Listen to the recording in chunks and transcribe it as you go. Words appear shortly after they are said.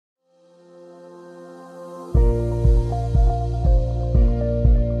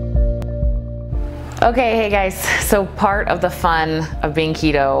Okay, hey guys, so part of the fun of being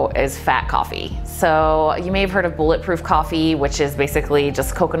keto is fat coffee. So you may have heard of bulletproof coffee, which is basically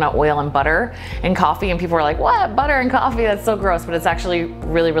just coconut oil and butter and coffee, and people are like, what, butter and coffee? That's so gross, but it's actually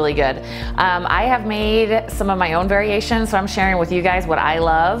really, really good. I have made some of my own variations, so I'm sharing with you guys what I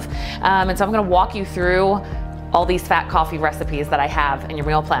love. And so I'm gonna walk you through all these fat coffee recipes that I have in your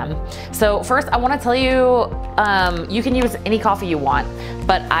meal plan. So first I wanna tell you, you can use any coffee you want,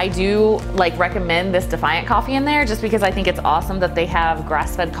 but I do recommend this Defiant coffee in there just because I think it's awesome that they have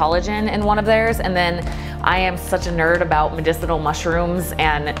grass-fed collagen in one of theirs. And then I am such a nerd about medicinal mushrooms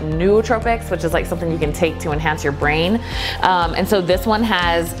and nootropics, which is like something you can take to enhance your brain. And so this one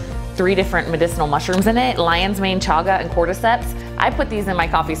has 3 different medicinal mushrooms in it: lion's mane, chaga, and cordyceps. I put these in my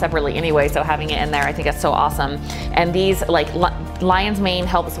coffee separately anyway, so having it in there, I think it's so awesome. And these, lion's mane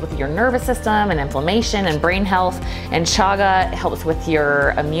helps with your nervous system and inflammation and brain health, and chaga helps with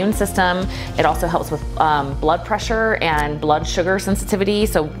your immune system. It also helps with blood pressure and blood sugar sensitivity,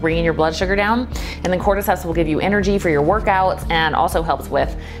 so bringing your blood sugar down. And then cordyceps will give you energy for your workouts and also helps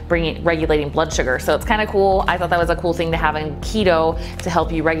with regulating blood sugar. So it's kind of cool. I thought that was a cool thing to have in keto to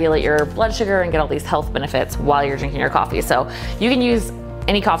help you regulate your blood sugar and get all these health benefits while you're drinking your coffee. So you can use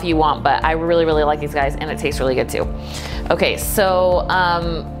any coffee you want, but I really, really like these guys, and it tastes really good too. Okay, so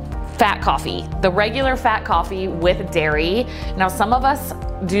fat coffee, the regular fat coffee with dairy. Now some of us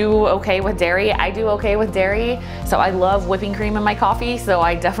do okay with dairy. I do okay with dairy. So I love whipping cream in my coffee, so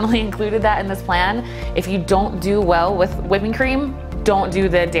I definitely included that in this plan. If you don't do well with whipping cream, don't do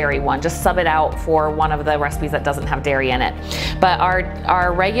the dairy one. Just sub it out for one of the recipes that doesn't have dairy in it. But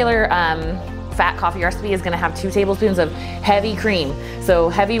our regular fat coffee recipe is gonna have 2 tablespoons of heavy cream. So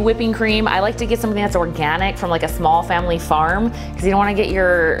heavy whipping cream. I like to get something that's organic from like a small family farm, because you don't wanna get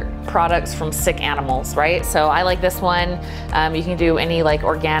your products from sick animals, right? So I like this one. You can do any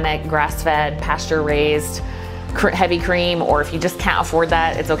organic, grass-fed, pasture-raised heavy cream, or if you just can't afford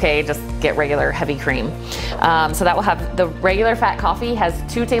that, it's okay, just get regular heavy cream. So that will have, the regular fat coffee has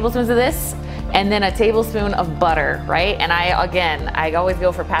 2 tablespoons of this, and then a tablespoon of butter, right? And I always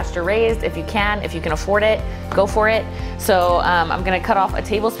go for pasture raised if you can afford it, go for it. So I'm gonna cut off a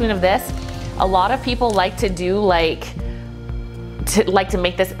tablespoon of this. A lot of people like to do to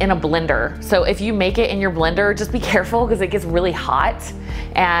make this in a blender. So if you make it in your blender, just be careful because it gets really hot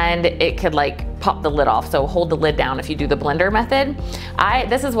and it could pop the lid off. So hold the lid down if you do the blender method.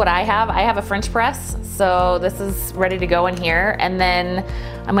 This is what I have. I have a French press. So this is ready to go in here. And then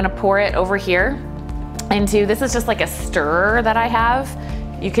I'm gonna pour it over here into, this is just like a stirrer that I have.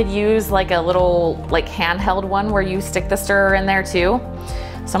 You could use a little handheld one where you stick the stirrer in there too.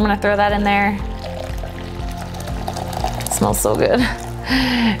 So I'm gonna throw that in there. It smells so good.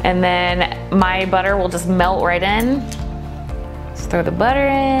 And then my butter will just melt right in. Just throw the butter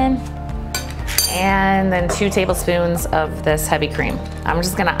in. And then 2 tablespoons of this heavy cream. I'm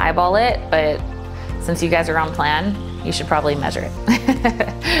just gonna eyeball it, but since you guys are on plan, you should probably measure it.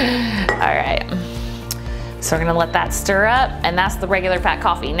 All right, so we're gonna let that stir up, and that's the regular fat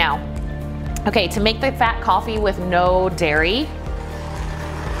coffee. Now, okay, to make the fat coffee with no dairy,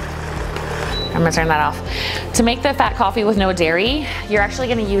 I'm gonna turn that off. To make the fat coffee with no dairy, you're actually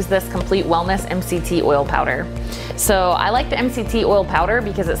gonna use this Complete Wellness MCT oil powder. So I like the MCT oil powder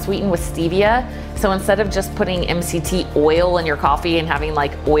because it's sweetened with stevia. So instead of just putting MCT oil in your coffee and having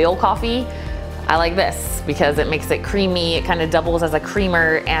oil coffee, I like this because it makes it creamy. It kind of doubles as a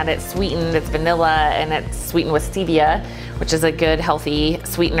creamer, and it's sweetened, it's vanilla, and it's sweetened with stevia, which is a good healthy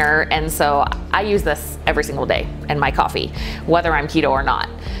sweetener. And so I use this every single day in my coffee, whether I'm keto or not.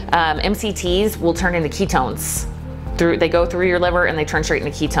 MCTs will turn into ketones. They go through your liver and they turn straight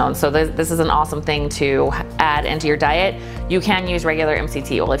into ketones. So this is an awesome thing to add into your diet. You can use regular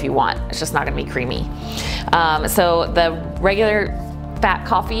MCT oil if you want. It's just not gonna be creamy. So the regular fat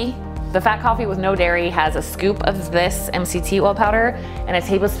coffee, the fat coffee with no dairy has a scoop of this MCT oil powder and a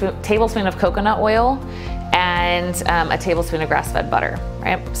tablespoon of coconut oil and a tablespoon of grass-fed butter,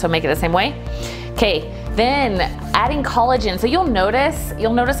 right? So make it the same way. Okay, then adding collagen. So you'll notice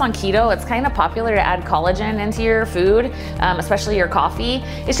on keto, it's kind of popular to add collagen into your food, especially your coffee.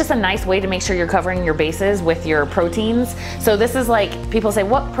 It's just a nice way to make sure you're covering your bases with your proteins. So this is people say,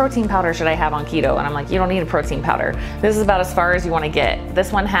 what protein powder should I have on keto? And I'm like, you don't need a protein powder. This is about as far as you want to get.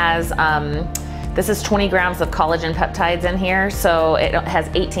 This one has, this is 20 grams of collagen peptides in here. So it has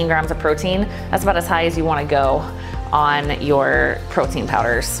 18 grams of protein. That's about as high as you want to go on your protein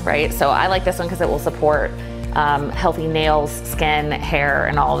powders, right? So I like this one because it will support healthy nails, skin, hair,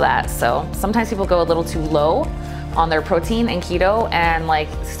 and all of that. So sometimes people go a little too low on their protein and keto and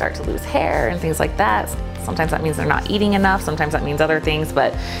start to lose hair and things like that. Sometimes that means they're not eating enough. Sometimes that means other things,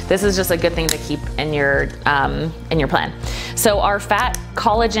 but this is just a good thing to keep in your plan. So our fat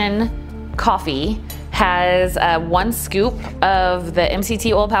collagen coffee has 1 scoop of the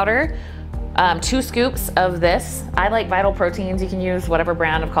MCT oil powder, 2 scoops of this. I like Vital Proteins. You can use whatever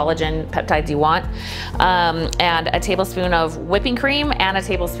brand of collagen peptides you want. And a tablespoon of whipping cream and a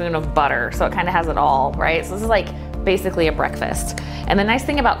tablespoon of butter. So it kind of has it all, right? So this is like basically a breakfast. And the nice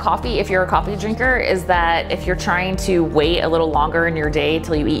thing about coffee, if you're a coffee drinker, is that if you're trying to wait a little longer in your day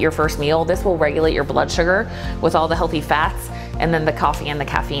till you eat your first meal, this will regulate your blood sugar with all the healthy fats. And then the coffee and the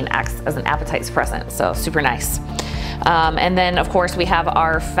caffeine acts as an appetite suppressant. So super nice. And then of course we have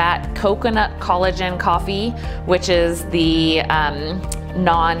our fat coconut collagen coffee, which is the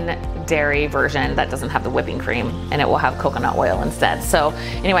non-dairy version that doesn't have the whipping cream, and it will have coconut oil instead. So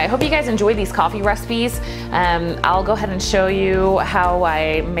anyway, I hope you guys enjoyed these coffee recipes. I'll go ahead and show you how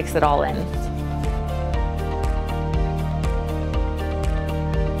I mix it all in.